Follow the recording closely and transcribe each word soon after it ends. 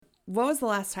What was the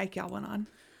last hike y'all went on?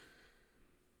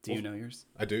 Do you know yours?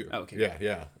 I do. Oh, okay.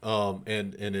 Yeah.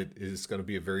 And it is going to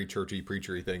be a very churchy,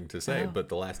 preachery thing to say, but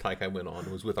the last hike I went on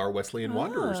was with our Wesleyan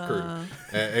Wanderers crew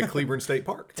at Cleburne State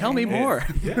Park. Tell me more.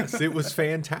 Yes, it was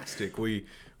fantastic. We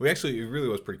actually, it really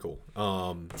was pretty cool.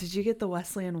 Did you get the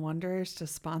Wesleyan Wanderers to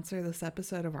sponsor this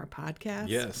episode of our podcast?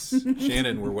 Yes.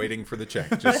 Shannon, we're waiting for the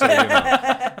check, just so you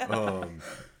know.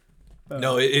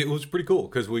 No, it was pretty cool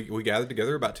because we gathered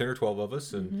together, about 10 or 12 of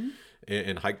us,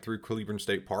 and hiked through Cleburne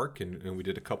State Park, and we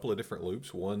did a couple of different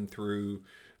loops, one through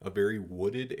a very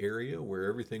wooded area where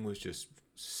everything was just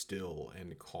still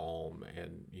and calm,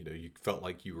 and you felt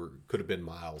like you could have been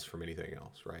miles from anything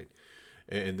else, right?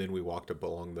 And then we walked up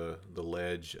along the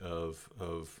ledge of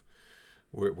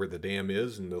where the dam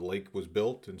is, and the lake was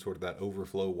built, and sort of that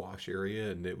overflow wash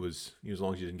area, and it was, as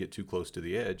long as you didn't get too close to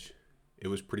the edge, it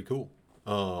was pretty cool.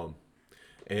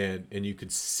 And you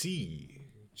could see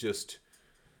just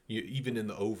even in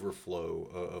the overflow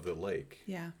of the lake,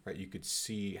 right? You could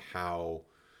see how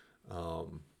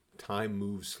time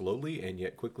moves slowly and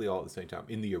yet quickly all at the same time.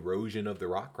 In the erosion of the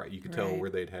rock, right? You could tell where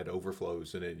they'd had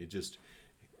overflows, and it just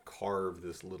carved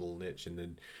this little niche. And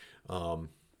then,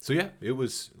 so yeah,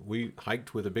 we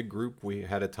hiked with a big group. We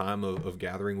had a time of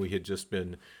gathering. We had just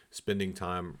been spending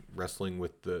time wrestling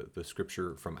with the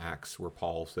scripture from Acts where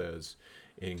Paul says,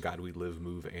 "In God we live,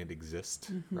 move, and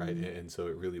exist," right? And so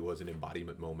it really was an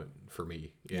embodiment moment for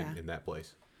me in that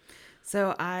place.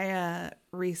 So I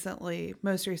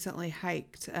most recently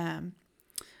hiked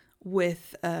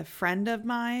with a friend of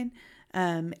mine,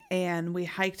 and we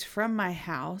hiked from my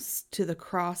house to the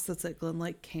cross that's at Glen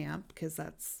Lake Camp, because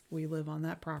we live on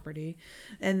that property,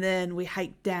 and then we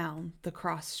hiked down the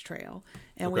cross trail,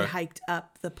 and we hiked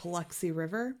up the Paluxy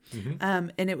River,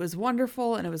 and it was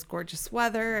wonderful, and it was gorgeous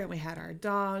weather, and we had our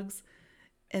dogs.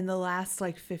 In the last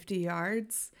 50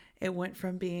 yards, it went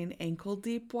from being ankle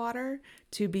deep water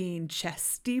to being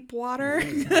chest deep water.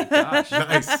 Oh my gosh.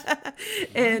 Nice.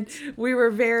 And we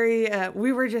were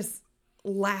we were just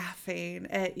laughing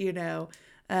at, we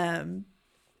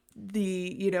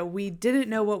didn't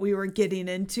know what we were getting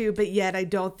into, but yet I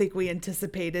don't think we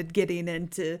anticipated getting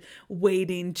into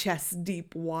wading chest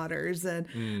deep waters. And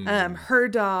her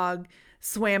dog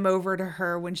swam over to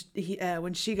her when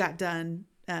she got done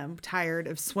tired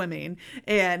of swimming,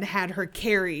 and had her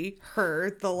carry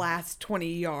her the last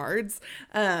 20 yards.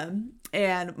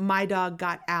 And my dog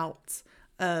got out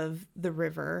of the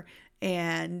river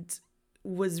and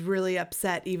was really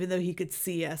upset, even though he could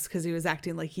see us, because he was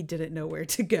acting like he didn't know where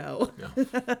to go.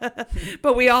 Yeah.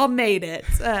 But we all made it.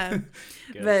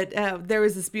 But there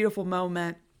was this beautiful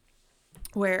moment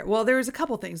where, there was a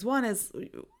couple things. One is,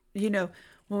 when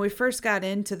we first got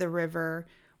into the river,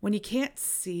 when you can't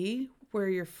see where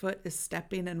your foot is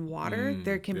stepping in water,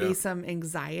 there can be some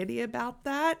anxiety about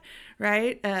that,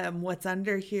 right? What's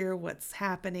under here, what's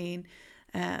happening.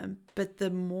 But the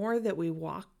more that we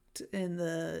walked in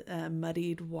the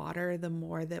muddied water, the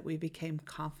more that we became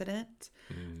confident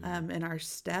in our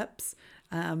steps.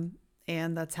 And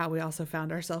that's how we also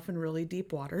found ourselves in really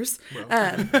deep waters.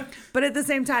 But at the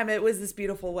same time, it was this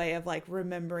beautiful way of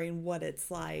remembering what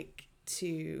it's like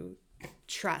to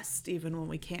trust even when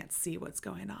we can't see what's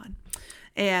going on.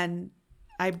 And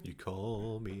you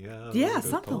call me out,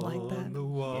 something like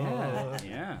that.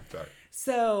 Yeah. Sorry.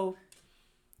 So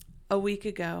a week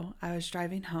ago I was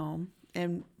driving home,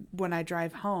 and when I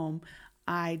drive home,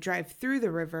 I drive through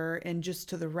the river, and just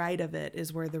to the right of it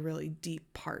is where the really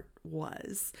deep part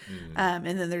was. And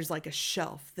then there's a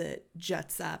shelf that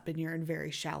juts up, and you're in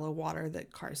very shallow water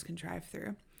that cars can drive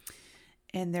through.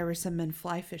 And there were some men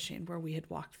fly fishing where we had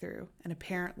walked through. And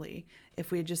apparently,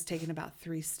 if we had just taken about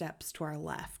 3 steps to our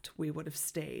left, we would have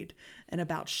stayed in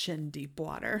about shin deep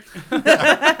water.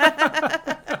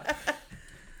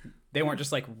 They weren't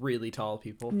just really tall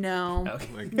people. No.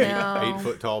 Okay. No. 8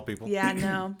 foot tall people.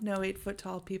 Yeah, no 8 foot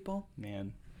tall people.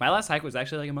 Man, my last hike was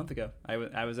actually a month ago.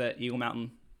 I was at Eagle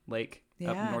Mountain Lake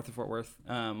up north of Fort Worth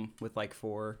with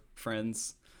 4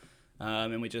 friends,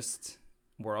 and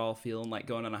we're all feeling like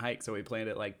going on a hike, so we planned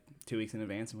it 2 weeks in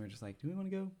advance, and we were just do we want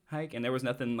to go hike? And there was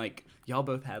nothing y'all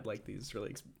both had these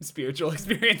really spiritual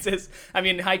experiences. I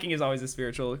mean, hiking is always a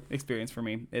spiritual experience for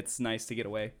me. It's nice to get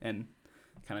away and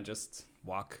kind of just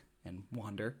walk and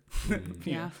wander.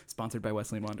 Sponsored by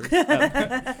Wesleyan Wanderers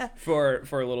for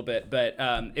a little bit, but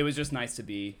it was just nice to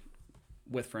be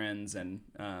with friends and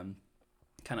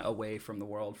kind of away from the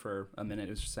world for a minute.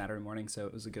 It was just Saturday morning, so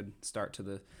it was a good start to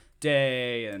the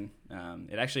day, and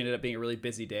it actually ended up being a really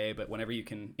busy day, but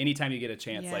anytime you get a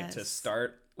chance to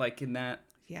start in that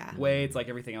way, it's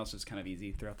everything else is kind of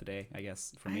easy throughout the day, I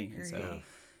guess, for me. Agree. And so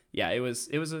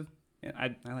it was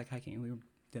I like hiking. We were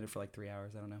did it for like 3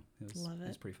 hours. I don't know. It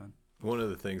was pretty fun. One of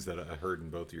the things that I heard in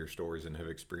both of your stories and have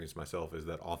experienced myself is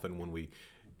that often when we,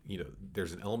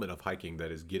 there's an element of hiking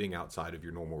that is getting outside of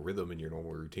your normal rhythm and your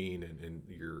normal routine, and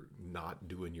you're not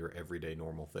doing your everyday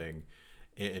normal thing.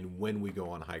 And when we go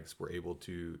on hikes, we're able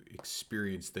to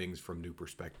experience things from new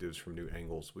perspectives, from new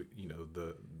angles.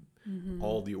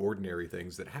 All the ordinary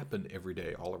things that happen every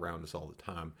day all around us all the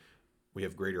time, we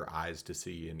have greater eyes to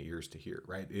see and ears to hear,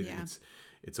 right?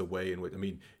 It's a way in which,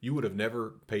 you would have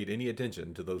never paid any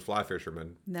attention to those fly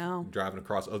fishermen driving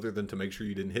across other than to make sure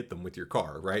you didn't hit them with your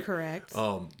car, right? Correct.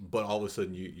 But all of a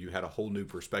sudden you had a whole new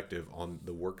perspective on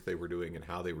the work they were doing and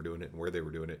how they were doing it and where they were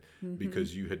doing it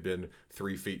because you had been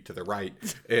 3 feet to the right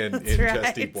and in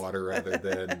chest deep water rather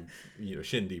than,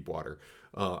 shin deep water.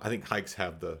 I think hikes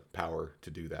have the power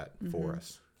to do that for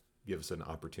us. Give us an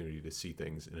opportunity to see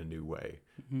things in a new way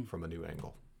from a new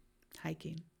angle.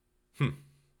 Hiking.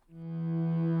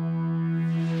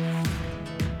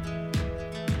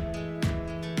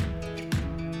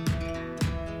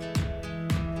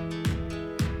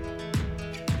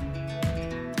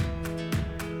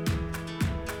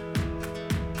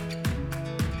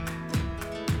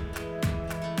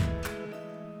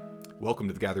 Welcome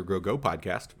to the Gather, Grow, Go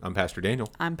podcast. I'm Pastor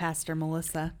Daniel. I'm Pastor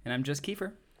Melissa. And I'm just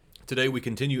Kiefer. Today we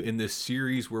continue in this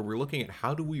series where we're looking at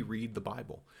how do we read the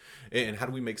Bible and how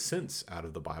do we make sense out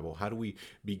of the Bible? How do we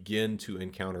begin to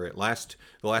encounter it? The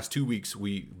last 2 weeks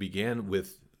we began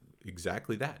with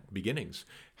exactly that, beginnings.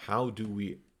 How do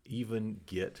we even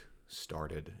get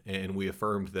started? And we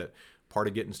affirmed that part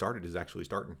of getting started is actually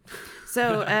starting.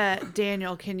 So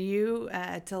Daniel, can you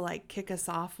kick us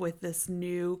off with this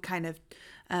new kind of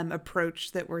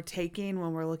approach that we're taking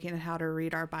when we're looking at how to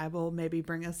read our Bible, maybe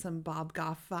bring us some Bob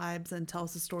Goff vibes and tell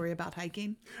us a story about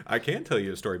hiking? I can tell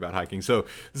you a story about hiking. So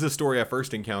this is a story I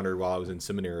first encountered while I was in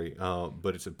seminary,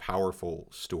 but it's a powerful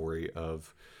story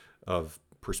of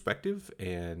perspective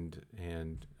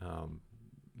and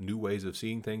new ways of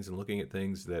seeing things and looking at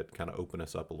things that kind of open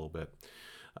us up a little bit.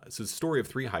 It's a story of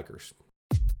 3 hikers.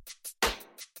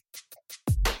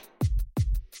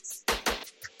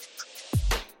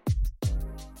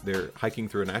 They're hiking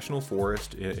through a national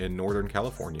forest in Northern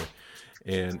California,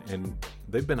 and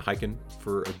they've been hiking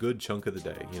for a good chunk of the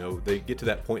day. They get to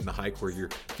that point in the hike where you're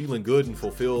feeling good and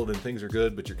fulfilled and things are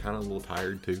good, but you're kind of a little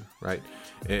tired too, right?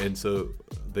 And so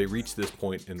they reach this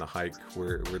point in the hike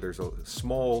where there's a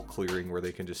small clearing where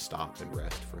they can just stop and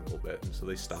rest for a little bit. And so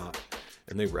they stop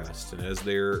and they rest. And as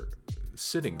they're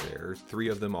sitting there, 3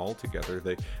 of them all together,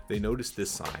 they notice this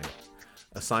sign.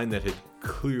 A sign that had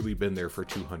clearly been there for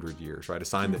 200 years, right? A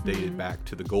sign that dated back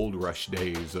to the gold rush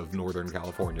days of Northern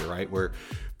California, right? Where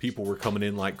people were coming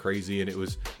in like crazy, and it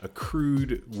was a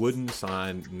crude wooden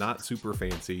sign, not super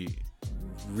fancy,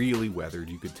 really weathered.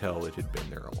 You could tell it had been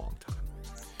there a long time.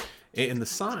 And the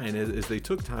sign, as they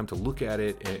took time to look at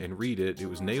it and read it, it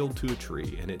was nailed to a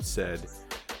tree, and it said,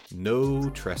 "No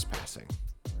trespassing.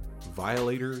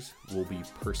 Violators will be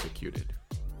persecuted."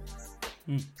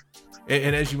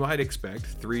 And as you might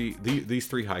expect, these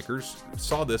 3 hikers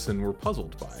saw this and were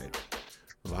puzzled by it.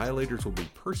 Violators will be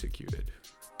persecuted,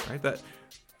 right? That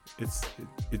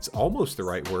it's almost the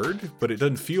right word, but it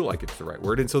doesn't feel like it's the right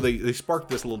word. And so they sparked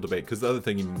this little debate, because the other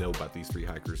thing you need to know about these 3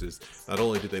 hikers is not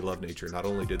only did they love nature, not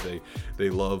only did they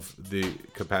love the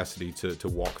capacity to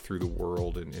walk through the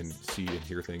world and see and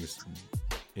hear things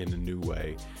in a new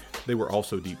way, they were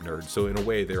also deep nerds. So in a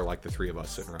way, they're like the 3 of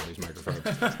us sitting around these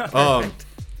microphones.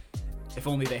 If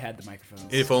only they had the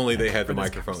microphones. If only they had the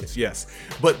microphones, yes.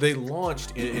 But they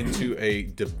launched into a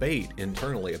debate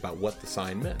internally about what the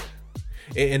sign meant.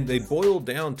 And they boiled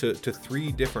down to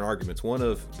 3 different arguments. One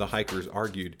of the hikers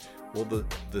argued, well,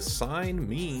 the sign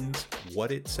means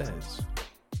what it says.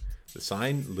 The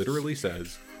sign literally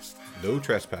says, "No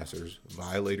trespassers,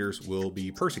 violators will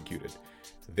be persecuted."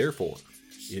 Therefore,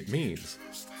 it means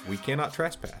we cannot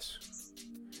trespass.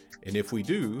 And if we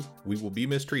do, we will be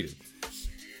mistreated.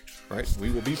 Right? We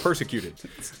will be persecuted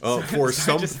for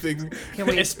something. Can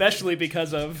we, especially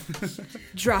because of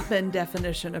drop-in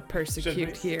definition of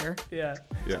persecute here? Yeah.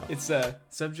 It's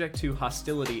subject to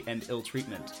hostility and ill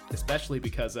treatment, especially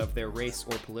because of their race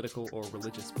or political or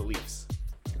religious beliefs.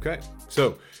 Okay,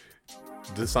 so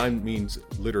the sign means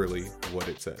literally what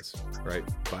it says, right?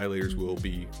 Violators will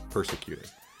be persecuted.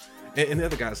 And the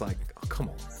other guy's like, "Oh, come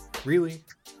on, really?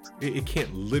 It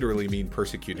can't literally mean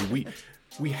persecuted.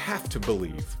 We have to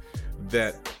believe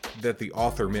that the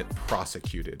author meant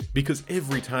prosecuted, because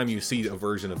every time you see a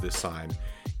version of this sign,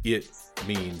 it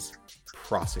means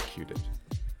prosecuted."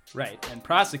 Right, and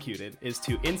prosecuted is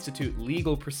to institute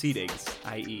legal proceedings,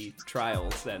 i.e.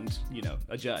 trials and,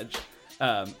 a judge,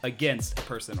 against a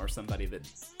person or somebody that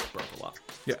broke a law.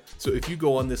 Yeah. So if you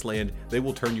go on this land, they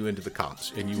will turn you into the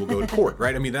cops and you will go to court,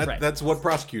 right? I mean, that's what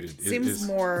prosecuted seems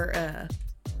more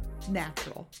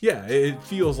natural. Yeah, it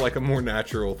feels like a more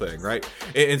natural thing, right?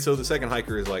 And so the second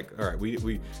hiker is like, all right,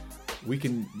 we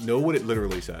can know what it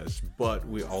literally says, but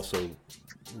we also,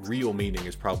 real meaning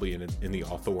is probably in the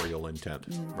authorial intent,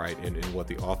 right? And what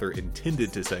the author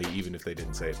intended to say, even if they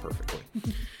didn't say it perfectly.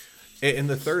 And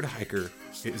the third hiker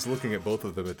is looking at both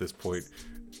of them at this point,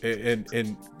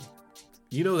 and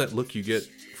you know that look you get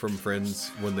from friends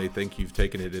when they think you've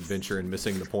taken an adventure and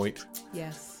missing the point?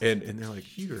 Yes. And they're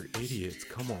like, you're idiots,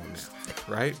 come on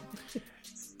now, right?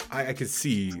 I could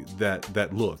see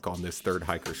that look on this third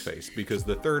hiker's face, because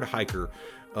the third hiker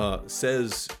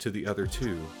says to the other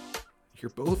two,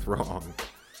 you're both wrong.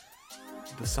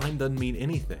 The sign doesn't mean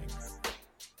anything.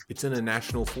 It's in a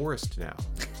national forest now.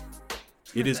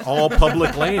 It is all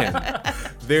public land.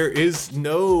 There is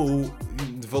no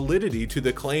validity to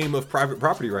the claim of private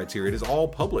property rights here. It is all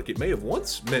public. It may have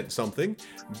once meant something,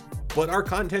 but our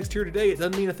context here today, it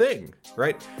doesn't mean a thing,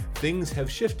 right? Things have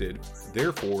shifted.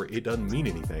 Therefore, it doesn't mean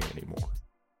anything anymore.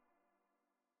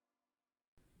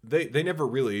 They never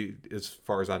really, as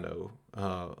far as I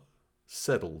know,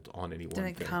 settled on any one thing.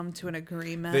 Didn't come to an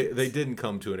agreement. They didn't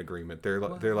come to an agreement. They're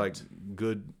like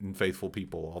good and faithful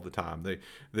people all the time.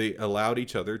 They allowed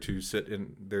each other to sit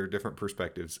in their different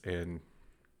perspectives and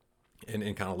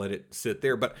kind of let it sit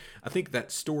there. But I think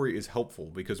that story is helpful,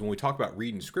 because when we talk about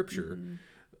reading scripture,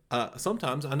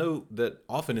 sometimes, I know that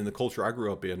often in the culture I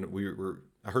grew up in,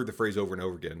 I heard the phrase over and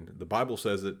over again, the Bible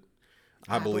says it,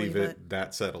 I believe it,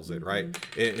 that settles it, right?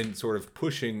 And sort of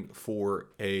pushing for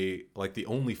the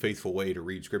only faithful way to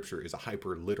read scripture is a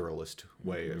hyper literalist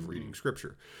way of reading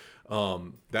scripture.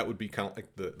 That would be kind of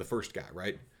like the first guy,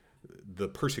 right? The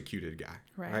persecuted guy,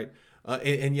 right?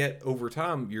 And yet over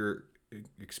time you're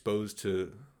exposed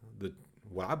to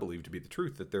what I believe to be the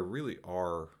truth, that there really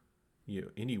are,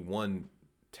 any one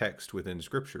text within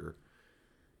scripture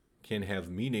can have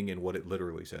meaning in what it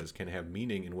literally says, can have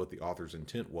meaning in what the author's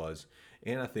intent was,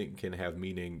 and I think can have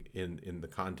meaning in the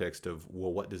context of,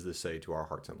 well, what does this say to our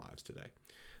hearts and lives today?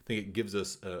 I think it gives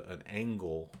us an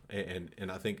angle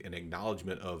and I think an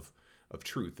acknowledgement of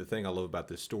truth. The thing I love about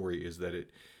this story is that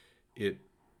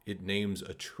it names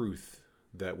a truth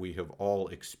that we have all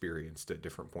experienced at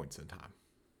different points in time,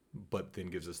 but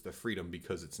then gives us the freedom,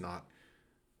 because it's not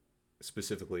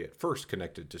specifically at first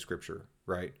connected to scripture,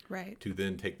 right? To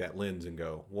then take that lens and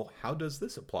go, well, how does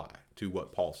this apply to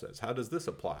what Paul says? How does this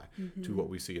apply to what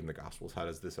we see in the Gospels? How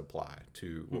does this apply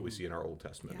to what we see in our Old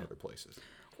Testament and other places?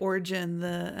 Origen,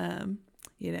 the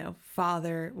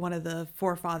father, one of the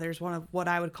forefathers, one of what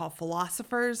I would call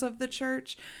philosophers of the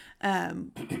church,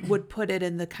 would put it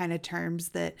in the kind of terms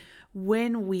that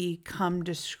when we come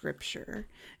to scripture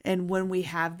and when we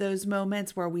have those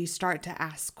moments where we start to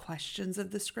ask questions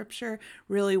of the scripture,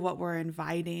 really what we're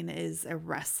inviting is a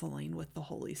wrestling with the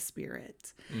Holy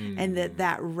Spirit. And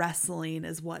that wrestling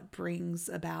is what brings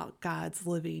about God's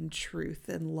living truth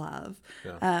and love.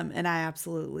 And I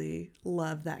absolutely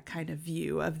love that kind of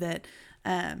view of that.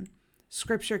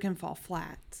 Scripture can fall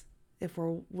flat if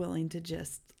we're willing to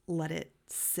just let it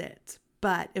sit.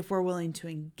 But if we're willing to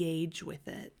engage with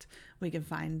it, we can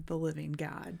find the living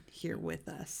God here with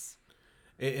us.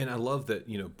 And I love that,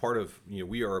 part of,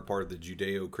 we are a part of the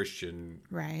Judeo-Christian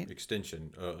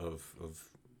extension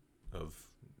of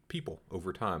people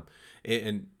over time.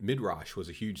 And Midrash was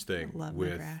a huge thing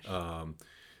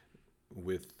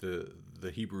with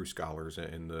the Hebrew scholars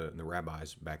and the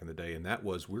rabbis back in the day. And that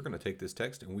was, we're going to take this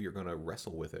text and we are going to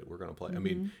wrestle with it. We're going to play. I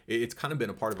mean, it's kind of been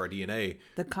a part of our DNA.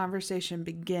 The conversation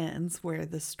begins where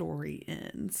the story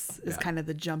ends is kind of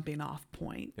the jumping off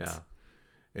point. Yeah.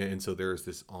 And so there's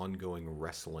this ongoing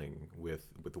wrestling with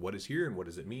what is here and what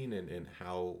does it mean, and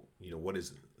how, what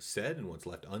is said and what's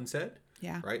left unsaid.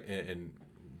 Yeah. Right. And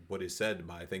what is said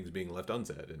by things being left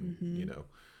unsaid, and,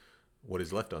 what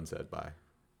is left unsaid by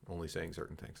only saying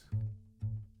certain things.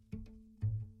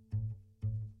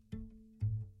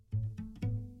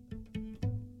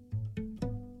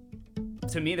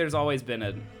 To me, there's always been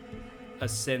a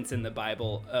sense in the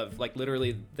Bible of, like,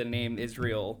 literally the name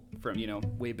Israel from,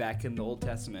 way back in the Old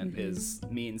Testament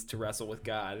means to wrestle with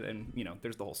God. And,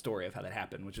 there's the whole story of how that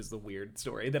happened, which is the weird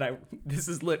story that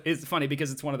is funny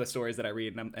because it's one of the stories that I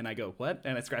read and I go, what?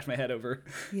 And I scratch my head over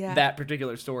that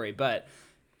particular story. But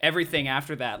everything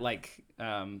after that, like,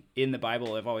 in the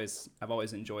Bible, I've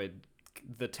always enjoyed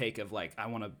the take of, like, I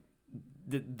want to,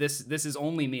 this is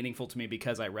only meaningful to me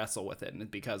because I wrestle with it, and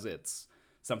because it's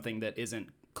something that isn't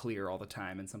clear all the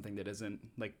time, and something that isn't,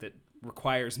 like, that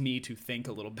requires me to think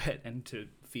a little bit and to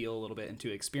feel a little bit and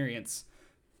to experience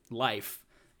life.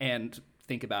 And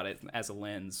think about it as a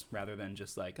lens rather than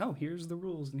just like, oh, here's the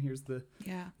rules and here's the,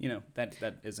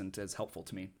 that isn't as helpful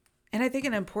to me. And I think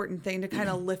an important thing to kind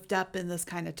of lift up in this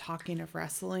kind of talking of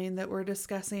wrestling that we're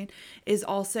discussing is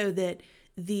also that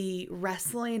the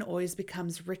wrestling always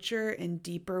becomes richer and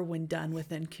deeper when done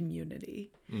within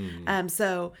community.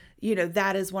 So,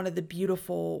 that is one of the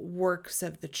beautiful works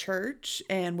of the church,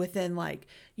 and within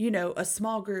a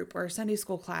small group or a Sunday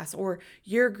school class or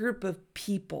your group of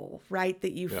people, right,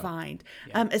 that you find,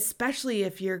 especially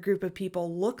if your group of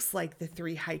people looks like the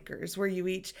three hikers, where you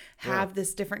each have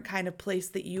this different kind of place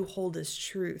that you hold as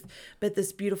truth, but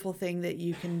this beautiful thing that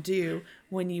you can do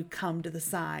when you come to the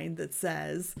sign that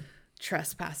says,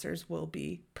 trespassers will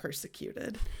be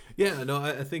persecuted. Yeah, no,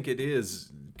 I think it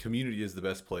is. Community is the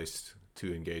best place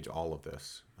to engage all of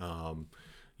this. One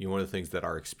of the things that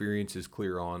our experience is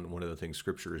clear on, one of the things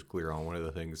Scripture is clear on, one of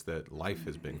the things that life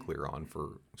has been clear on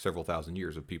for several thousand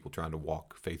years of people trying to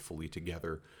walk faithfully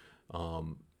together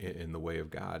in the way of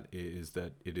God, is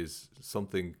that it is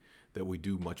something that we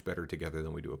do much better together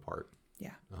than we do apart.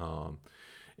 Yeah.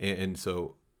 And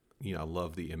so, I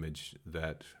love the image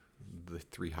that the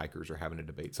three hikers are having a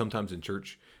debate. Sometimes in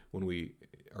church, when we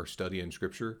are studying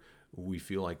Scripture, we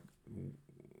feel like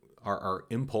our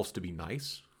impulse to be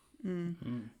nice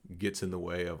gets in the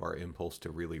way of our impulse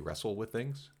to really wrestle with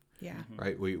things. Yeah.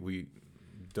 Right? We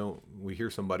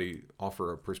hear somebody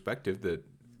offer a perspective that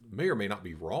may or may not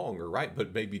be wrong or right,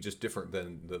 but maybe just different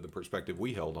than the perspective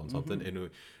we held on something. And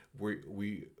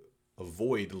we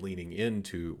avoid leaning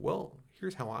into, well,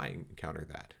 here's how I encounter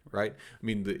that, right? I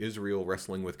mean, the Israel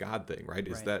wrestling with God thing, right?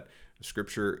 Is that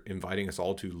Scripture inviting us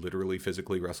all to literally,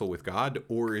 physically wrestle with God?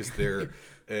 Or is there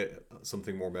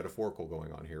something more metaphorical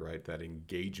going on here, right? That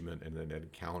engagement and an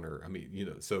encounter. I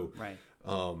mean, so, right.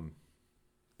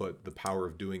 But the power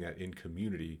of doing that in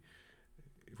community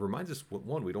reminds us,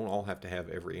 one, we don't all have to have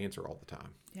every answer all the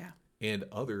time. Yeah. And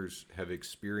others have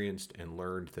experienced and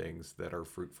learned things that are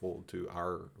fruitful to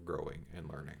our growing and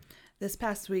learning. This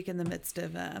past week, in the midst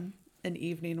of an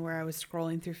evening where I was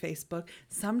scrolling through Facebook,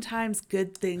 sometimes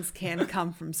good things can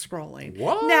come from scrolling.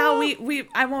 What? Now,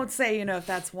 I won't say, if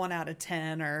that's 1 out of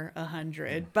 10 or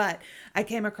 100, but I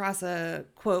came across a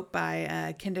quote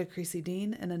by Kenda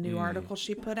Creasy-Dean in a new article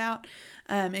she put out.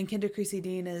 And Kenda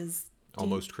Creasy-Dean is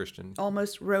Almost Christian,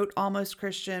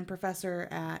 professor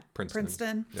at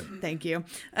Princeton. Yep. Thank you.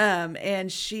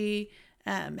 And she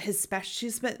she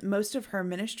spent most of her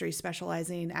ministry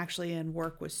specializing actually in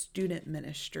work with student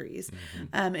ministries.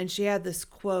 And she had this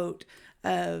quote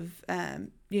of,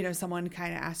 someone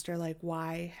kind of asked her, like,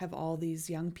 why have all these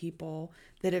young people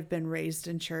that have been raised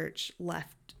in church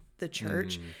left the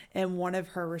church? And one of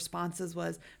her responses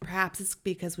was, perhaps it's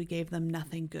because we gave them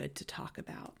nothing good to talk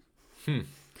about.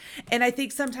 And I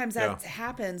think sometimes that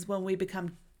happens when we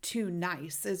become too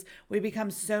nice, is we become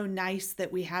so nice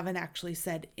that we haven't actually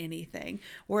said anything.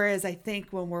 Whereas I think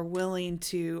when we're willing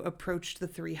to approach the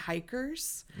three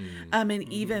hikers and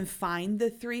even find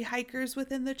the three hikers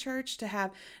within the church to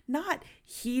have not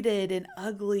heated and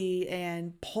ugly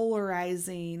and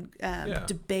polarizing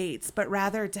debates, but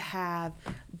rather to have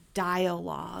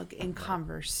dialogue and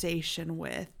conversation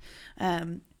with,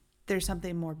 there's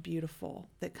something more beautiful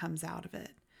that comes out of it.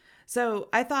 So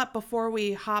I thought before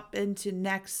we hop into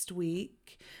next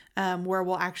week, where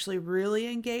we'll actually really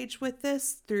engage with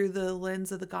this through the lens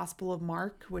of the Gospel of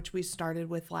Mark, which we started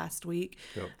with last week,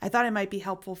 I thought it might be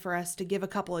helpful for us to give a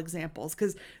couple examples,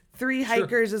 because three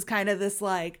hikers is kind of this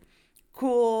like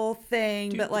cool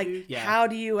thing, but like, how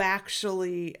do you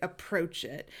actually approach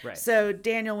it? Right. So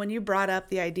Daniel, when you brought up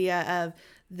the idea of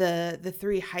the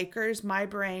three hikers, my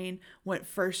brain went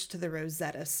first to the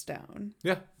Rosetta Stone.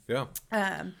 Yeah.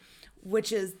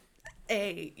 Which is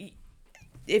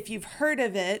if you've heard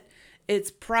of it,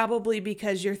 it's probably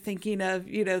because you're thinking of,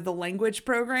 the language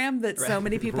program that so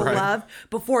many people love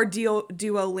before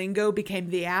Duolingo became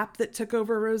the app that took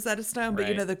over Rosetta Stone. But,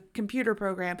 the computer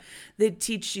program that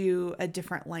teach you a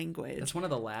different language. That's one of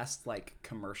the last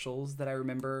commercials that I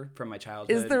remember from my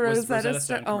childhood. Is the Rosetta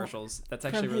Stone commercials. That's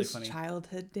actually really funny.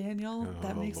 Childhood, Daniel.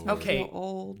 That makes me feel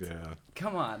old. Yeah.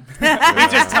 Come on. We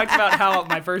just talked about how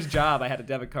my first job, I had a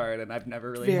debit card and I've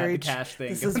never really had the cash thing.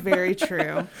 This is very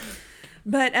true.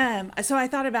 But so I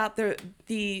thought about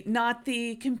the not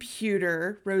the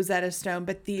computer Rosetta Stone,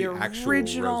 but the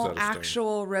original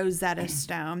actual Rosetta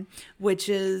Stone, which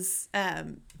is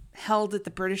held at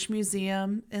the British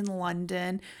Museum in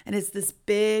London, and it's this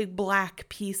big black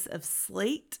piece of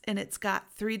slate, and it's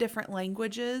got 3 different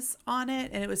languages on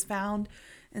it, and it was found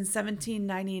in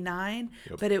 1799,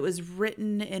 but it was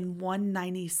written in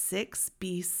 196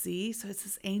 BC, so it's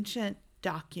this ancient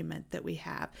document that we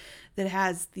have that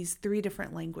has these 3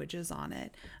 different languages on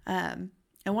it.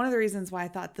 And one of the reasons why I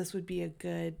thought this would be a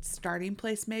good starting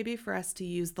place maybe for us to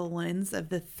use the lens of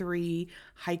the 3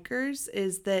 hikers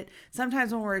is that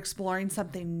sometimes when we're exploring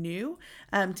something new,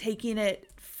 taking it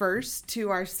first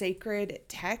to our sacred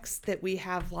text that we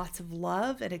have lots of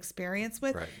love and experience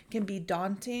with can be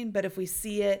daunting. But if we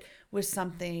see it with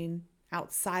something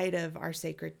outside of our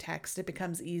sacred text, it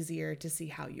becomes easier to see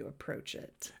how you approach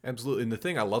it. Absolutely. And the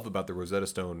thing I love about the Rosetta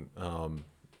Stone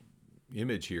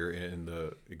image here and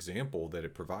the example that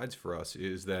it provides for us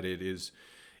is that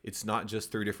it's not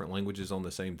just 3 different languages on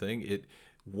the same thing.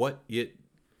 What it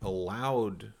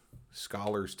allowed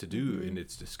scholars to do in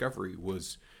its discovery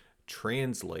was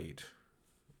translate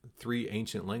 3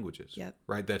 ancient languages,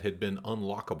 right, that had been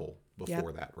unlockable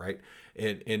before that, right?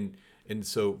 And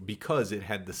so because it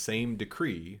had the same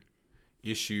decree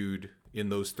issued in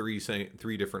those 3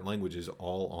 different languages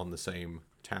all on the same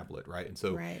tablet, right? And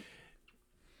so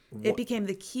it became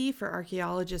the key for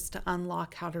archaeologists to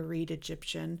unlock how to read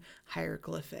Egyptian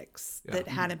hieroglyphics that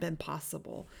hadn't been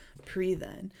possible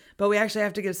pre-then. But we actually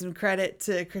have to give some credit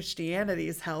to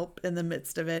Christianity's help in the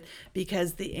midst of it,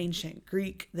 because the ancient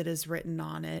Greek that is written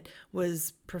on it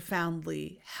was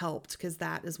profoundly helped, because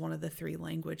that is one of the 3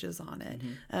 languages on it,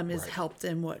 is helped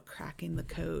in what cracking the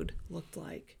code looked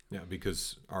like. Yeah,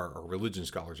 because our religion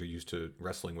scholars are used to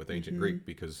wrestling with ancient Greek,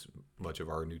 because much of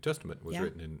our New Testament was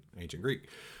written in ancient Greek.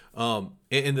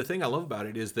 And the thing I love about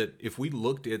it is that if we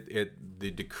looked at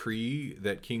the decree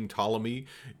that King Ptolemy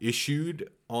issued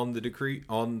on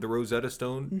the Rosetta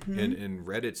Stone and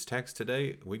read its text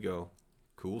today, we go,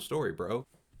 cool story, bro.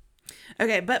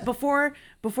 Okay, but before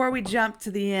we jump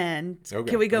to the end,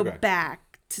 can we go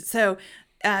back to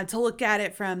look at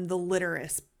it from the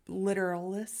literalist?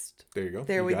 There you go.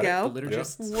 There we go. The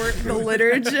liturgists. The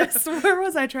liturgists. Where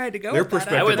was I trying to go Their with that?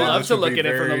 perspective I would on love this to would look be at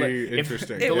it from the very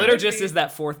interesting. The liturgist is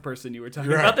that 4th person you were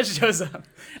talking about that shows up.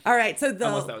 All right, so the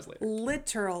Unless that was later.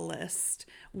 literalist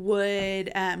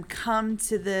would come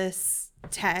to this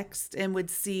text and would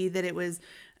see that it was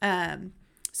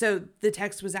so the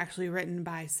text was actually written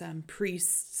by some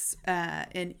priests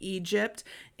in Egypt,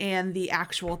 and the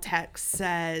actual text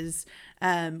says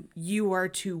you are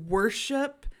to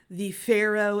worship the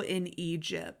Pharaoh in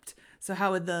Egypt. So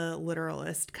how would the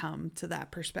literalist come to that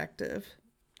perspective?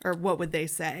 Or what would they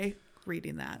say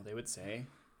reading that? Well, they would say,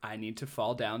 I need to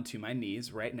fall down to my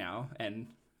knees right now and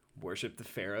worship the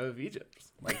Pharaoh of Egypt.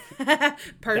 Like,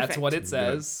 Perfect. That's what it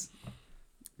says.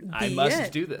 I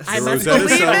must do this. I must believe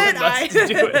it. Must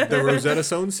do it. The Rosetta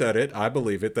Stone said it. I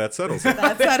believe it. That settles it.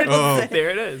 That's what it is. There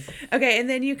it is. Okay, and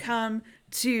then you come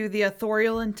to the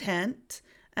authorial intent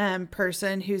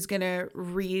person who's going to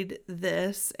read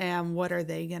this, and what are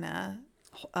they going to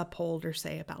uphold or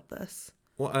say about this?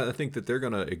 Well, I think that they're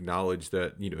going to acknowledge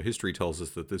that, history tells us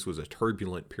that this was a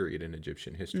turbulent period in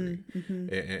Egyptian history.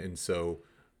 And so,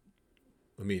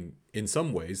 I mean, in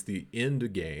some ways, the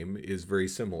end game is very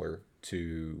similar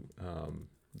to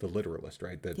the literalist,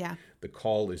 right? That the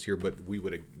call is here, but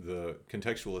the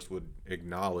contextualist would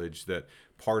acknowledge that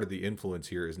part of the influence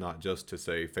here is not just to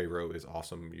say Pharaoh is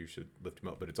awesome, you should lift him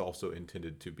up, but it's also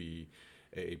intended to be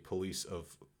a piece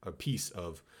of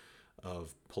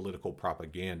political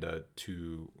propaganda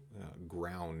to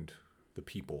ground the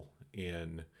people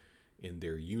in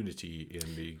their unity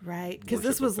in the right, because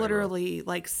this was literally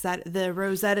like the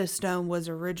Rosetta Stone was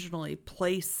originally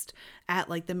placed at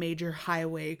like the major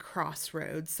highway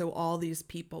crossroads, so all these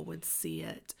people would see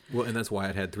it. Well, and that's why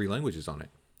it had 3 languages on it.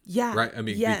 Yeah, right. I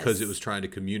mean, because it was trying to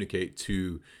communicate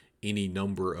to any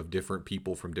number of different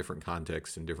people from different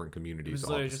contexts and different communities. It was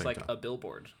literally just like a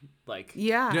billboard, like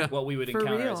what we would for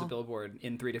encounter real. as a billboard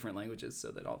in 3 different languages, so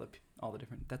that all the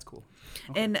different. That's cool.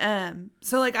 Okay. And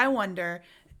so like I wonder,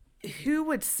 who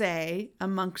would say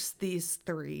amongst these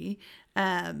 3,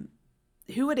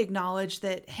 who would acknowledge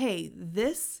that, hey,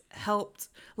 this helped,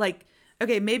 like,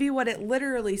 okay, maybe what it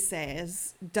literally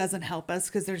says doesn't help us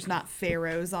because there's not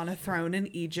pharaohs on a throne in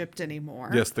Egypt anymore.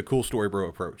 Yes, the cool story bro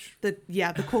approach. The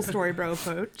cool story bro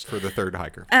approach. For the 3rd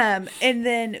hiker.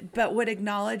 But would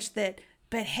acknowledge that,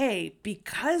 but hey,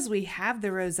 because we have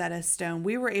the Rosetta Stone,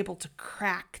 we were able to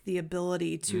crack the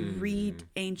ability to read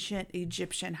ancient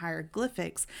Egyptian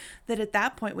hieroglyphics that at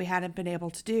that point we hadn't been able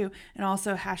to do. And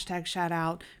also shout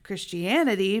out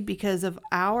Christianity, because of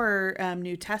our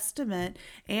New Testament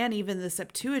and even the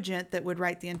Septuagint that would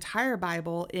write the entire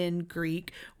Bible in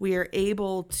Greek, we're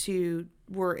able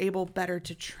better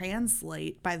to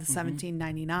translate by the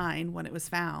 1799 when it was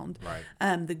found,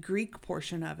 the Greek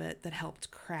portion of it that helped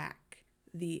crack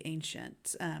the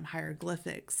ancient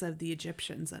hieroglyphics of the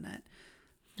Egyptians in it.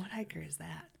 What hiker is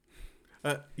that?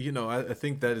 I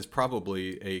think that is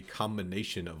probably a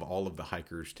combination of all of the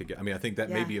hikers together. I mean, I think that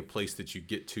may be a place that you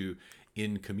get to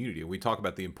in community. And we talk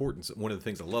about the importance. One of the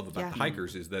things I love about the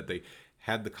hikers is that they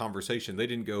had the conversation. They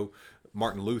didn't go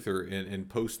Martin Luther and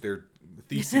post their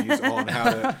theses on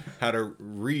how to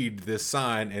read this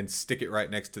sign and stick it right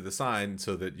next to the sign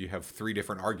so that you have three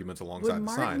different arguments alongside the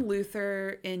sign. Would Martin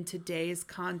Luther in today's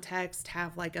context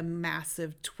have like a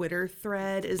massive Twitter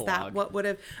thread? Is that what would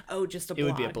have? Oh, just a blog.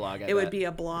 It would be a blog. It would be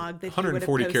a blog that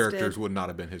 140 characters would not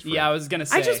have been his friend. Yeah, I was gonna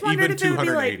say. I just wondered even if it would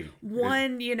be like 280.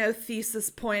 one, thesis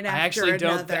point after I actually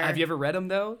don't. another. Have you ever read them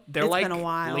though? They're It's like been a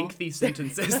while. lengthy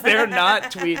sentences. They're not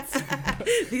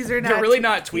tweets. These are not. They're really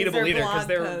not these tweetable are either because blog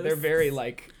they're posts. very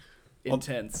like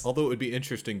intense. Although it would be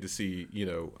interesting to see,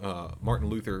 Martin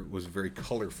Luther was very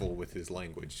colorful with his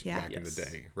language back in the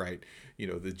day, right?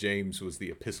 The James was the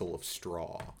epistle of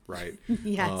straw, right?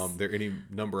 Yes. There are any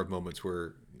number of moments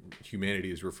where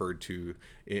humanity is referred to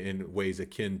in ways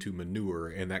akin to manure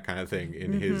and that kind of thing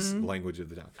in his language of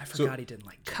the time. I forgot he didn't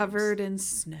like James. Covered in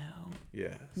snow.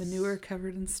 Yes. Manure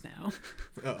covered in snow.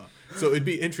 So it'd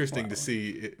be interesting to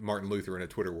see Martin Luther in a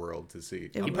Twitter world to see.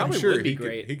 He probably sure would be he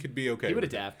great. He could be okay. He would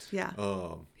with it. adapt. Yeah.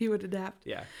 He would adapt.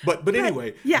 Yeah. But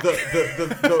anyway, yeah. Back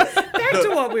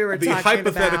to what we were talking about. The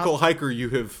hypothetical hiker you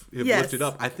have Yes. lifted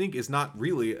up, I think, is not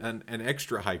really an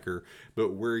extra hiker, but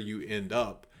where you end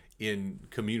up in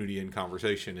community and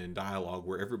conversation and dialogue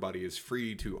where everybody is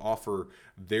free to offer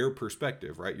their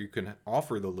perspective, right? You can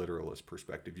offer the literalist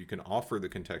perspective. You can offer the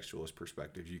contextualist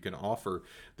perspective. You can offer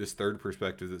this third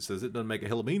perspective that says it doesn't make a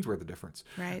hill of beans worth of difference.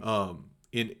 Right.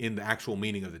 In the actual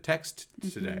meaning of the text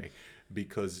today,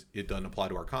 because it doesn't apply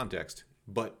to our context.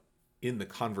 But in the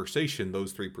conversation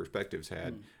those three perspectives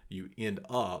had, you end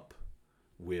up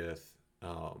with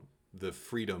the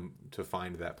freedom to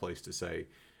find that place to say,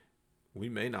 we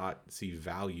may not see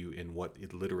value in what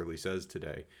it literally says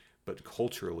today, but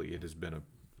culturally it has been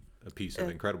a piece of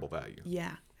incredible value.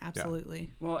 Yeah, absolutely.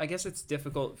 Yeah. Well, I guess it's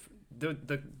difficult.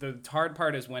 The hard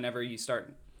part is whenever you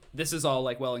start. This is all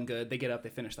like well and good. They get up, they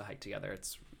finish the hike together.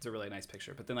 It's a really nice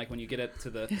picture. But then like when you get it to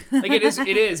the like it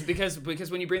is because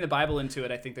when you bring the Bible into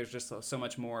it, I think there's just so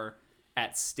much more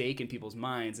at stake in people's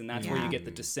minds, and that's where you get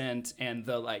the dissent and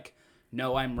the like.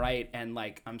 No, I'm right, and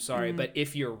like I'm sorry, but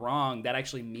if you're wrong, that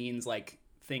actually means like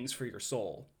things for your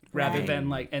soul rather than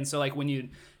like. And so like when you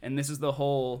and this is the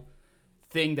whole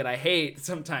thing that I hate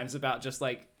sometimes about just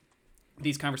like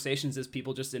these conversations is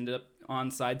people just end up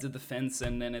on sides of the fence,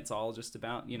 and then it's all just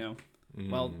about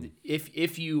well,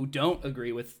 if you don't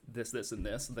agree with this and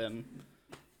this, then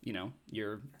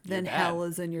you're then bad. hell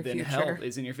is in your then future. hell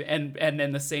is in your and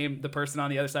then the person on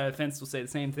the other side of the fence will say the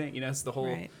same thing. It's the whole.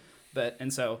 Right. But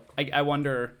and so I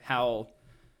wonder how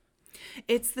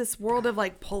it's this world of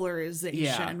like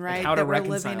polarization, right? Like how to that we're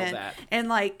reconcile living in. that. And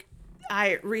like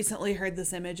I recently heard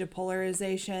this image of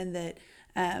polarization that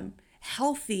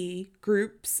healthy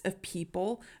groups of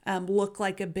people look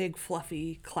like a big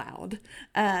fluffy cloud,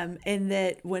 and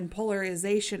that when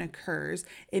polarization occurs,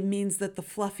 it means that the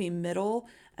fluffy middle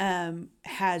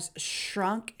has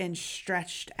shrunk and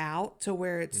stretched out to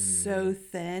where it's so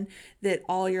thin that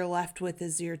all you're left with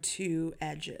is your two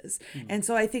edges. And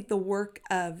so I think the work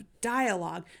of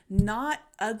dialogue, not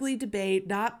ugly debate,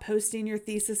 not posting your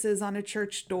theses on a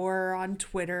church door or on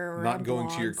Twitter or not on going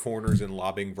blogs. to your corners and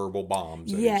lobbing verbal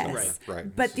bombs. Yes,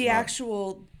 right. But the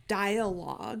actual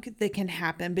dialogue that can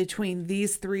happen between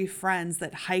these three friends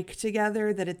that hike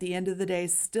together, that at the end of the day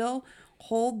still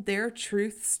hold their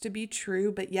truths to be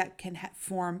true, but yet can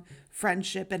form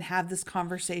friendship and have this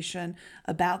conversation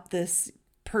about this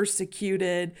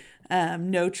persecuted,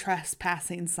 no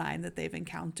trespassing sign that they've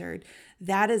encountered.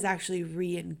 That is actually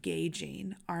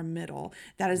re-engaging our middle.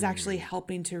 That is actually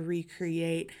helping to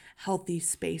recreate healthy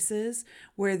spaces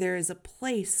where there is a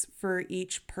place for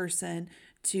each person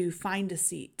to find a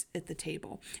seat at the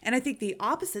table. And I think the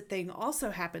opposite thing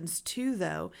also happens too,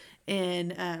 though,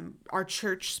 in our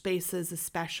church spaces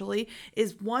especially,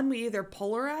 is one, we either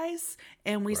polarize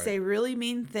and we say really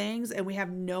mean things and we have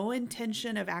no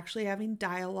intention of actually having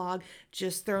dialogue,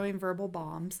 just throwing verbal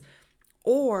bombs,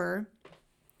 or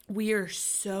we are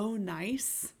so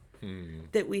nice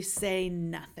that we say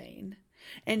nothing.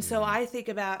 And so I think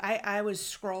about, I was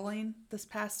scrolling this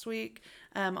past week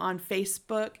on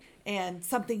Facebook, and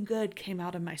something good came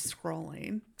out of my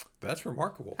scrolling. That's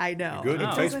remarkable. I know. Good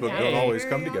and Facebook don't always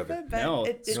come together. No,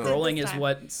 scrolling is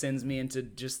what sends me into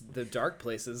just the dark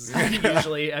places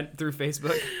usually through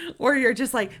Facebook. Or you're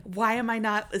just like, why am I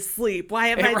not asleep?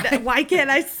 Why why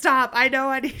can't I stop? I know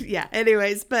I need. Yeah.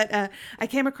 Anyways, but I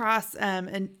came across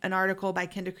an article by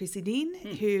Kenda Creasy Dean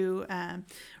who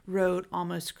wrote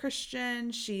Almost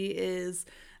Christian. She is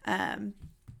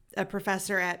a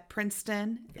professor at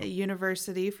Princeton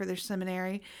University for their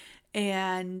seminary,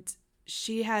 and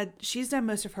she's done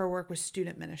most of her work with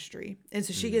student ministry. And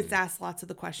so she gets asked lots of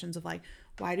the questions of like,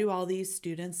 why do all these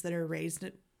students that are raised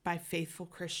by faithful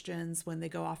Christians, when they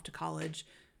go off to college,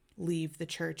 leave the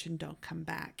church and don't come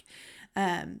back?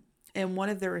 And one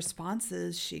of the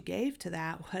responses she gave to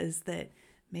that was that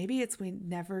maybe it's we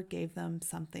never gave them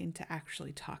something to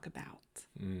actually talk about.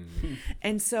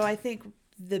 And so I think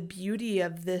the beauty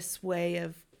of this way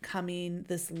of coming,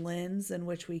 this lens in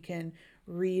which we can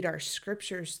read our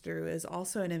scriptures through, is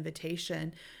also an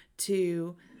invitation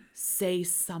to say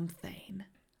something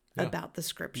about the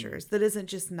scriptures that isn't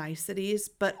just niceties,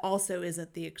 but also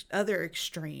isn't the other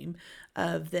extreme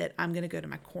of that I'm going to go to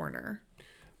my corner.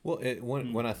 Well,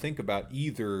 when I think about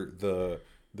either the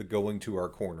going to our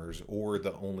corners or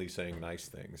the only saying nice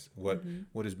things, what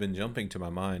has been jumping to my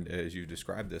mind as you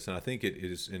described this, and I think it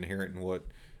is inherent in what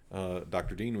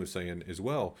Dr. Dean was saying as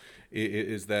well,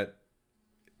 is that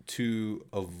to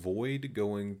avoid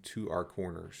going to our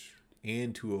corners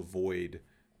and to avoid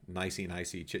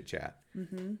nicey chit chat,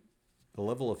 a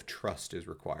level of trust is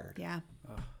required. Yeah.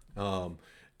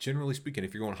 Generally speaking,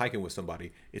 if you're going hiking with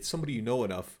somebody, it's somebody you know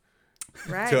enough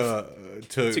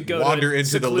to wander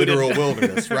into the literal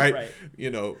wilderness, right? Right. You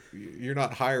know, you're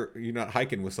not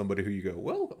hiking with somebody who you go,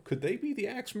 well, could they be the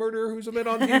axe murderer who's been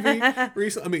on TV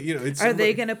recently? I mean, you know, it's are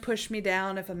they going to push me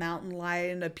down if a mountain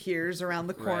lion appears around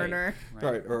the corner?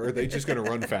 Right. Or are they just going to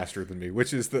run faster than me?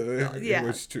 Which is the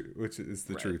which is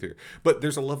the truth here. But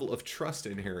there's a level of trust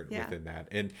inherent within that,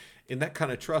 and in that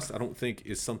kind of trust, I don't think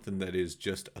is something that is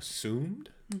just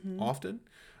assumed often.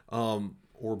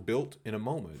 Or built in a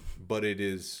moment, but it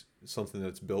is something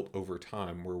that's built over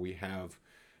time, where we have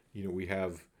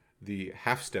the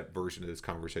half-step version of this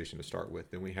conversation to start with,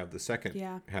 then we have the second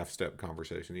half-step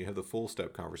conversation, you have the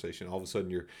full-step conversation. All of a sudden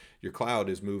your cloud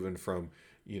is moving from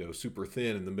super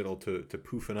thin in the middle to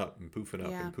poofing up and poofing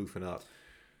up and poofing up.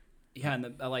 Yeah,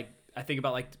 and I think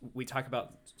about, like, we talk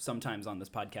about sometimes on this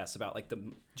podcast about like the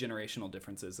generational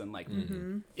differences, and like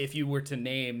if you were to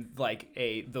name like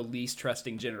the least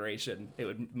trusting generation, it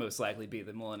would most likely be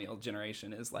the millennial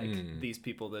generation. Is like these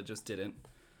people that just didn't.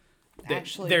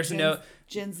 Actually,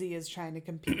 Gen Z is trying to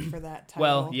compete for that title.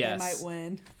 Well, yes, they might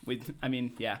win.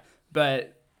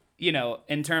 But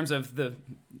in terms of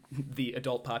the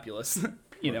adult populace,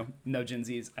 no Gen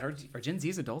Zs. Are Gen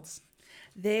Zs adults?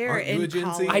 They're in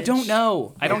college. I don't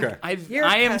know. I don't. Okay.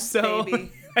 I am so.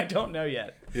 Baby. I don't know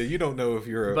yet. Yeah, you don't know if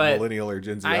you're a millennial or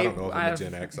Gen Z. I don't know if I'm a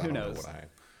Gen X. I don't know what I am.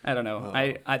 I don't know.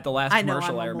 I the last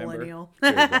commercial I remember.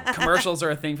 Commercials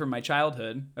are a thing from my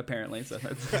childhood, apparently. So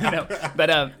that's,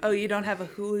 but oh, you don't have a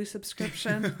Hulu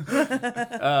subscription?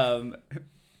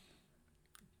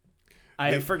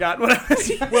 I forgot what I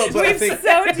was. Well, but I think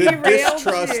the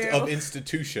distrust of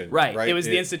institution. Right. It was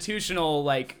the institutional,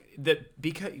 like, that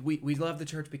because we love the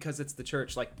church because it's the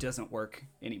church, like, doesn't work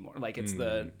anymore. Like,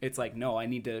 it's like, no, I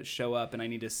need to show up and I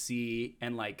need to see,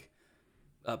 and like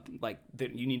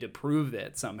that you need to prove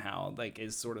that somehow, like,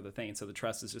 is sort of the thing. So the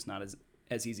trust is just not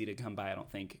as easy to come by, I don't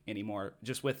think, anymore.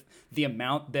 Just with the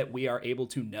amount that we are able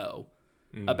to know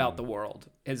about the world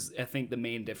is, I think, the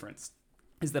main difference.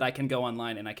 Is that I can go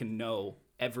online and I can know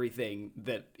everything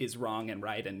that is wrong and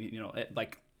right, and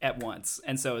like at once.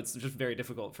 And so it's just very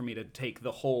difficult for me to take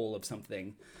the whole of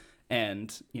something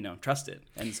and trust it.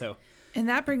 And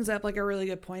that brings up like a really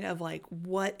good point of like,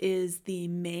 what is the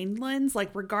main lens?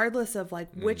 Like, regardless of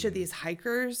like which of these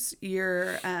hikers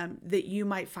you're that you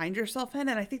might find yourself in.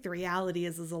 And I think the reality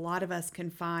is a lot of us can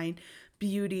find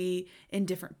beauty in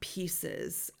different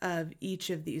pieces of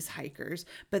each of these hikers,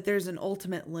 but there's an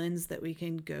ultimate lens that we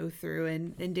can go through.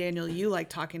 And Daniel, you like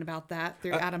talking about that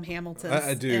through Adam Hamilton's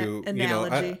I do.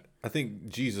 Analogy. I think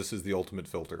Jesus is the ultimate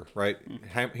filter, right?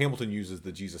 Hamilton uses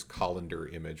the Jesus colander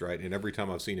image, right? And every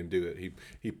time I've seen him do it,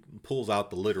 he pulls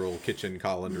out the literal kitchen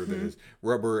colander that is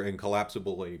rubber and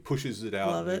collapsible, and he pushes it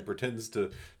out and he pretends to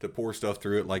pour stuff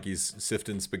through it like he's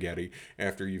sifting spaghetti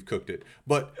after you've cooked it.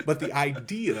 But the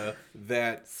idea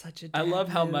that I love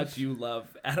how much you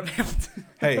love Adam Hamilton.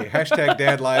 Hey, hashtag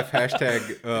dad life,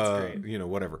 hashtag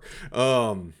whatever.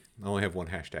 I only have one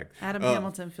hashtag. Adam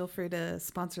Hamilton, feel free to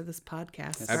sponsor this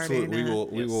podcast. Absolutely.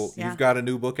 We will. Yeah. You've got a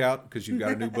new book out, because you've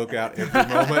got a new book out every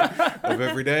moment of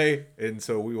every day. And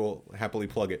so we will happily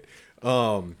plug it.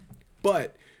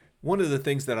 But one of the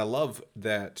things that I love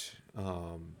that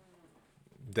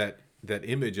that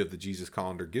image of the Jesus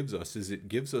calendar gives us is it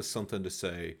gives us something to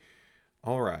say,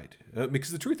 all right.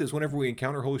 Because the truth is, whenever we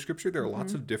encounter Holy Scripture, there are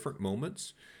lots of different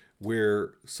moments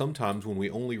where sometimes when we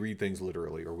only read things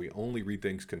literally, or we only read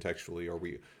things contextually, or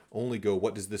we only go,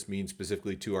 what does this mean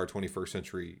specifically to our 21st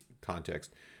century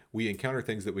context? We encounter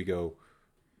things that we go,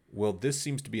 well, this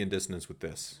seems to be in dissonance with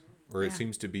this, or it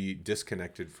seems to be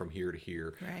disconnected from here to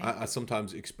here. Right. I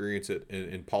sometimes experience it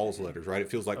in Paul's letters, right? It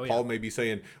feels like Paul may be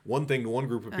saying one thing to one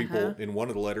group of people in one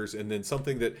of the letters, and then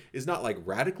something that is not like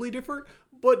radically different,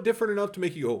 but different enough to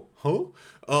make you go,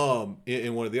 huh?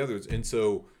 In one of the others. And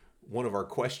so one of our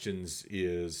questions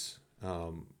is,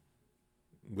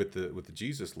 with the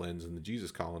Jesus lens and the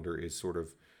Jesus colander, is sort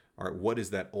of, all right, what is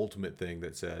that ultimate thing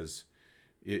that says,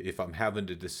 if I'm having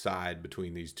to decide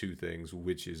between these two things,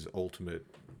 which is ultimate,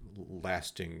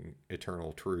 lasting,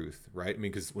 eternal truth, right? I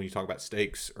mean, because when you talk about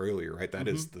stakes earlier, right, that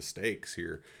is the stakes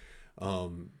here.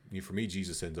 For me,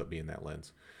 Jesus ends up being that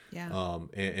lens. Yeah.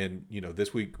 And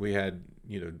this week we had,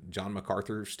 John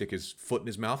MacArthur stick his foot in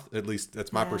his mouth. At least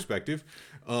that's my perspective.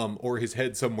 Or his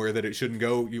head somewhere that it shouldn't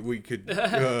go. We could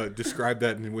describe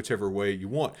that in whichever way you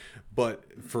want.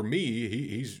 But for me,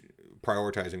 he's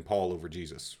prioritizing Paul over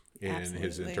Jesus in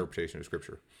his interpretation of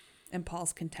Scripture. And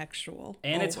Paul's contextual.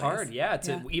 And always. It's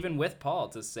hard, even with Paul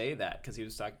to say that, because he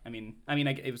was talking, I mean,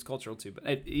 it was cultural too,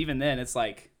 but even then it's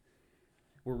like,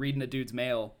 we're reading a dude's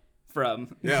mail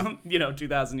from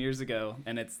 2,000 years ago,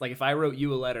 and it's like, if I wrote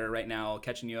you a letter right now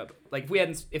catching you up, like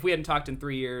if we hadn't talked in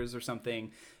 3 years or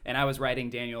something, and I was writing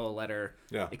Daniel a letter,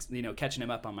 catching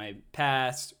him up on my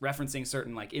past, referencing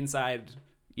certain like inside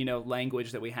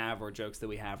language that we have, or jokes that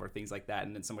we have, or things like that,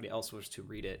 and then somebody else was to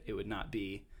read it, it would not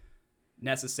be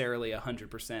necessarily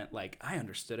 100% like I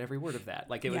understood every word of that.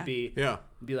 Like it would be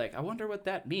like, I wonder what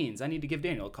that means. I need to give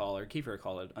Daniel a call or Kiefer a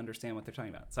call to understand what they're talking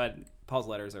about. So Paul's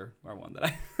letters are one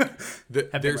that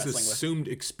I there's assumed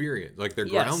experience. Like they're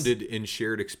grounded in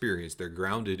shared experience. They're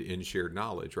grounded in shared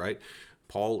knowledge, right?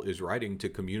 Paul is writing to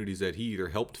communities that he either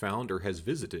helped found or has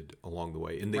visited along the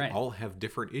way, and they all have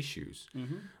different issues. I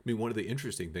mean, one of the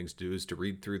interesting things to do is to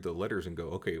read through the letters and go,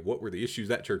 okay, what were the issues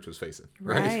that church was facing?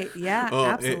 Right. Yeah,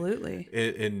 absolutely.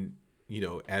 And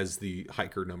as the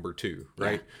hiker number 2,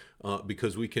 right?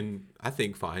 Because we can, I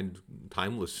think, find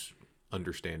timeless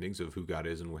understandings of who God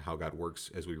is and how God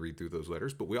works as we read through those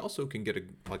letters, but we also can get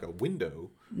a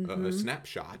window, a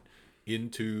snapshot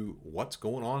into what's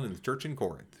going on in the church in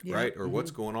Corinth, right? Or what's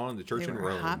going on in the church in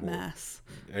Rome. A hot mess.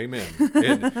 Amen.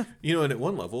 And, and at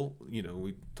one level,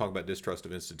 we talk about distrust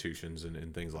of institutions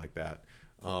and things like that.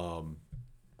 At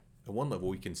one level,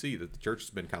 we can see that the church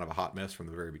has been kind of a hot mess from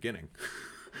the very beginning.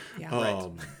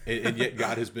 And yet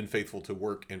God has been faithful to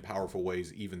work in powerful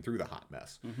ways even through the hot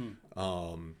mess.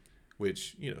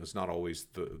 Which, is not always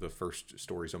the first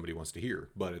story somebody wants to hear.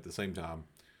 But at the same time,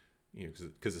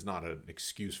 because it's not an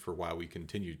excuse for why we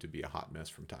continue to be a hot mess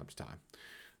from time to time.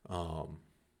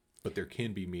 But there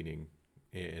can be meaning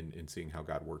in seeing how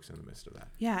God works in the midst of that.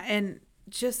 Yeah, and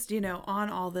just, on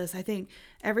all this, I think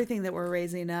everything that we're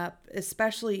raising up,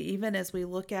 especially even as we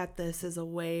look at this as a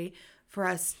way for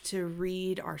us to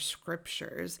read our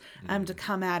scriptures, to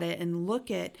come at it and look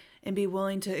at and be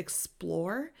willing to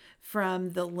explore from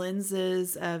the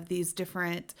lenses of these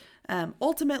different,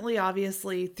 ultimately,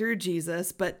 obviously, through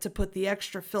Jesus, but to put the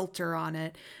extra filter on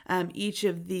it, each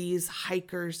of these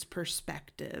hikers'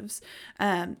 perspectives,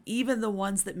 even the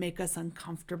ones that make us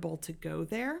uncomfortable to go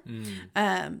there,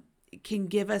 can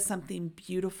give us something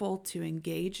beautiful to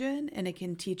engage in, and it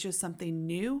can teach us something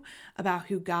new about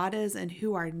who God is and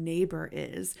who our neighbor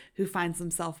is, who finds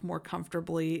himself more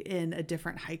comfortably in a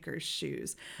different hiker's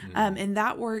shoes. And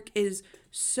that work is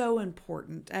so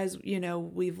important, as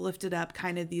we've lifted up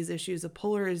kind of these issues of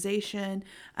polarization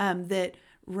that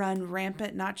run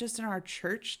rampant, not just in our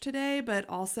church today, but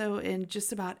also in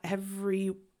just about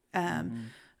every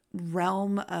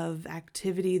realm of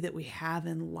activity that we have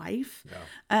in life,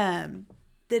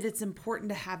 that it's important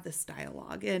to have this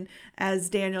dialogue. And as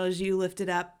Daniel, as you lifted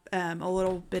up a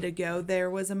little bit ago, there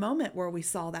was a moment where we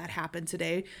saw that happen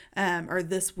today, or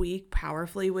this week,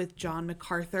 powerfully, with John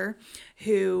MacArthur,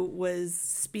 who was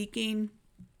speaking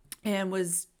and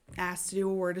was asked to do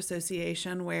a word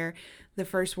association where the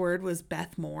first word was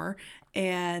Beth Moore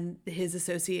and his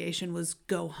association was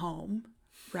go home.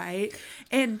 Right.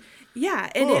 And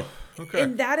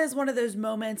and that is one of those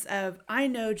moments of, I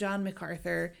know John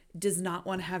MacArthur does not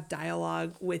want to have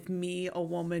dialogue with me, a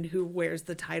woman who wears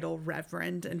the title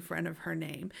Reverend in front of her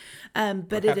name. But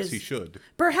perhaps he should.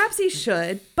 Perhaps he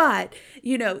should. But,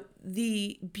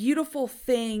 the beautiful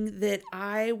thing that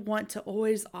I want to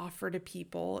always offer to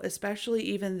people, especially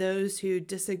even those who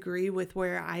disagree with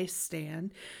where I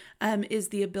stand, is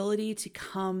the ability to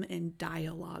come and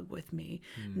dialogue with me,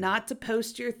 not to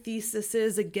post your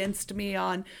theses against against me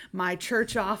on my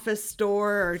church office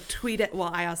door or tweet it.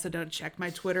 Well, I also don't check my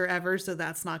Twitter ever, so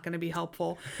that's not going to be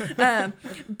helpful.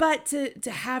 But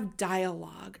to have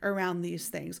dialogue around these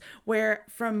things where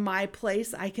from my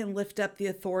place, I can lift up the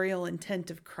authorial intent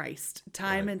of Christ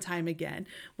time and time again,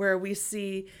 where we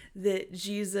see that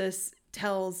Jesus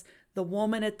tells the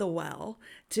woman at the well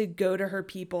to go to her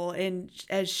people, and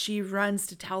as she runs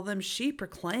to tell them, she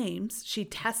proclaims, she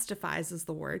testifies is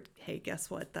the word. Hey, guess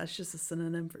what? That's just a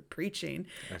synonym for preaching.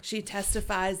 She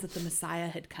testifies that the Messiah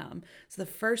had come. So the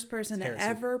first person to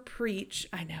ever preach,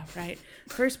 I know, right?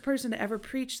 First person to ever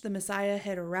preach the Messiah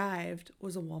had arrived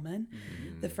was a woman.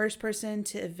 Mm-hmm. The first person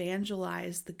to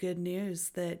evangelize the good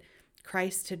news that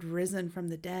Christ had risen from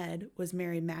the dead was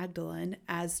Mary Magdalene,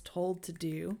 as told to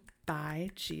do by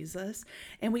Jesus.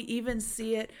 And we even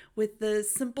see it with the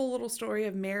simple little story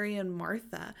of Mary and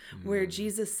Martha, where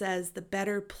Jesus says the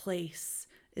better place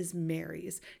is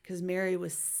Mary's, because Mary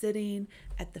was sitting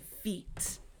at the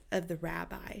feet of the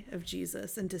rabbi of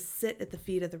Jesus, and to sit at the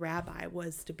feet of the rabbi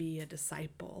was to be a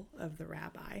disciple of the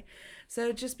rabbi.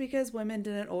 So just because women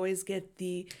didn't always get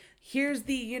here's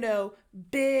the,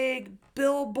 big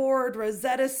billboard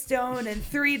Rosetta Stone in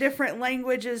 3 different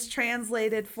languages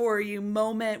translated for you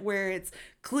moment where it's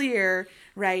clear,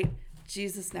 right?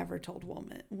 Jesus never told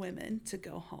women to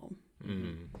go home.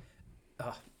 Mm-hmm.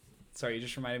 Oh, sorry, you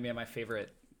just reminded me of my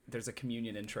favorite. There's a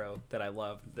communion intro that I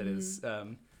love that is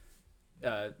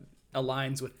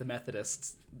aligns with the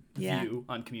Methodist view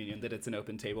on communion, that it's an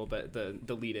open table, but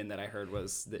the lead in that I heard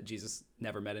was that Jesus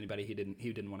never met anybody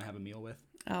he didn't want to have a meal with.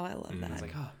 Oh, I love that. I was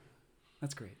like, oh,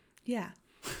 that's great. Yeah.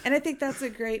 And I think that's a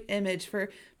great image for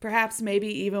perhaps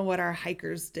maybe even what our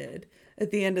hikers did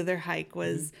at the end of their hike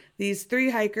was these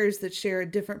 3 hikers that share a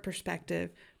different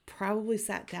perspective probably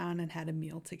sat down and had a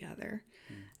meal together.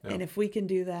 Yeah. And if we can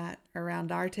do that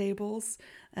around our tables,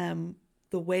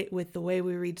 the way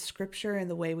we read scripture and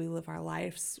the way we live our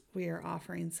lives, we are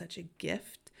offering such a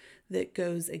gift that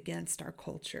goes against our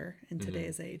culture in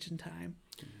today's age and time.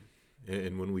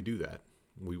 And when we do that,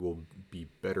 we will be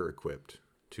better equipped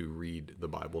to read the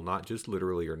Bible, not just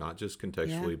literally or not just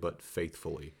contextually, but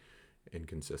faithfully and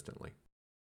consistently.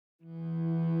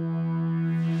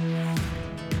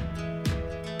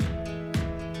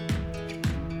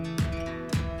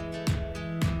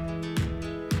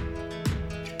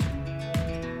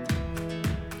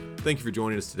 Thank you for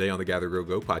joining us today on the Gather, Grow,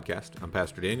 Go podcast. I'm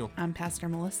Pastor Daniel. I'm Pastor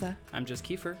Melissa. I'm just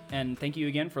Kiefer. And thank you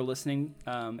again for listening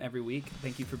every week.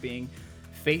 Thank you for being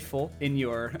faithful in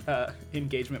your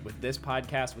engagement with this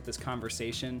podcast, with this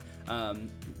conversation.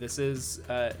 This is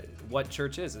what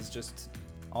church is just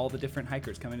all the different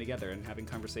hikers coming together and having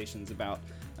conversations about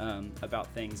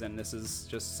things. And this is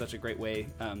just such a great way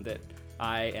that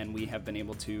I and we have been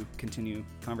able to continue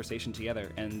conversation together.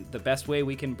 And the best way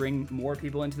we can bring more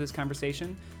people into this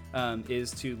conversation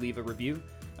is to leave a review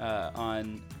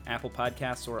on Apple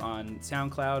Podcasts or on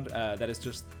SoundCloud. That is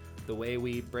just the way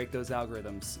we break those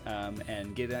algorithms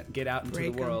and get out into the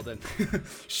world and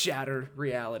shatter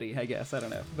reality, I guess. I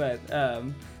don't know. But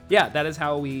that is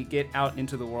how we get out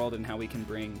into the world and how we can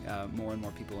bring more and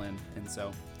more people in. And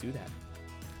so do that.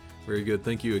 Very good.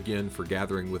 Thank you again for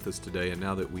gathering with us today. And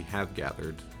now that we have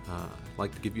gathered, I'd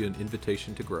like to give you an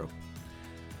invitation to grow.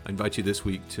 I invite you this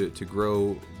week to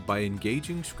grow by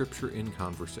engaging Scripture in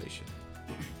conversation.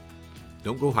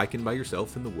 Don't go hiking by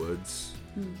yourself in the woods.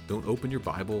 Don't open your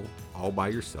Bible all by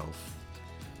yourself.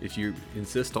 If you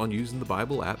insist on using the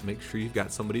Bible app, make sure you've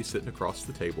got somebody sitting across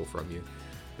the table from you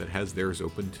that has theirs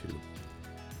open too.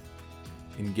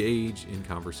 Engage in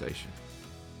conversation.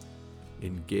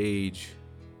 Engage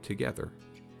together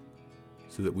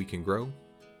so that we can grow,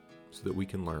 so that we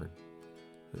can learn,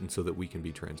 and so that we can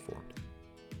be transformed.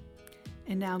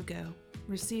 And now go.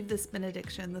 Receive this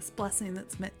benediction, this blessing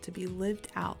that's meant to be lived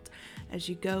out as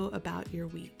you go about your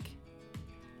week.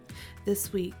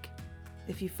 This week,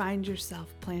 if you find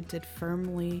yourself planted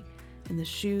firmly in the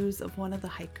shoes of one of the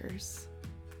hikers,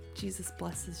 Jesus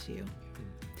blesses you.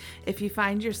 If you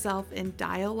find yourself in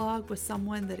dialogue with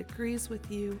someone that agrees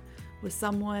with you, with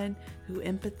someone who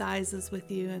empathizes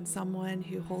with you, and someone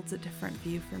who holds a different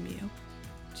view from you,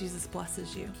 Jesus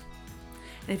blesses you.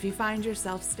 And if you find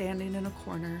yourself standing in a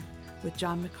corner with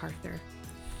John MacArthur,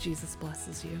 Jesus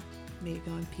blesses you. May you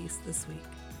go in peace this week.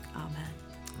 Amen.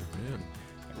 Amen.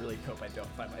 I really hope I don't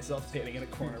find myself standing in a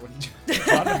corner with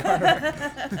John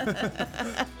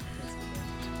MacArthur.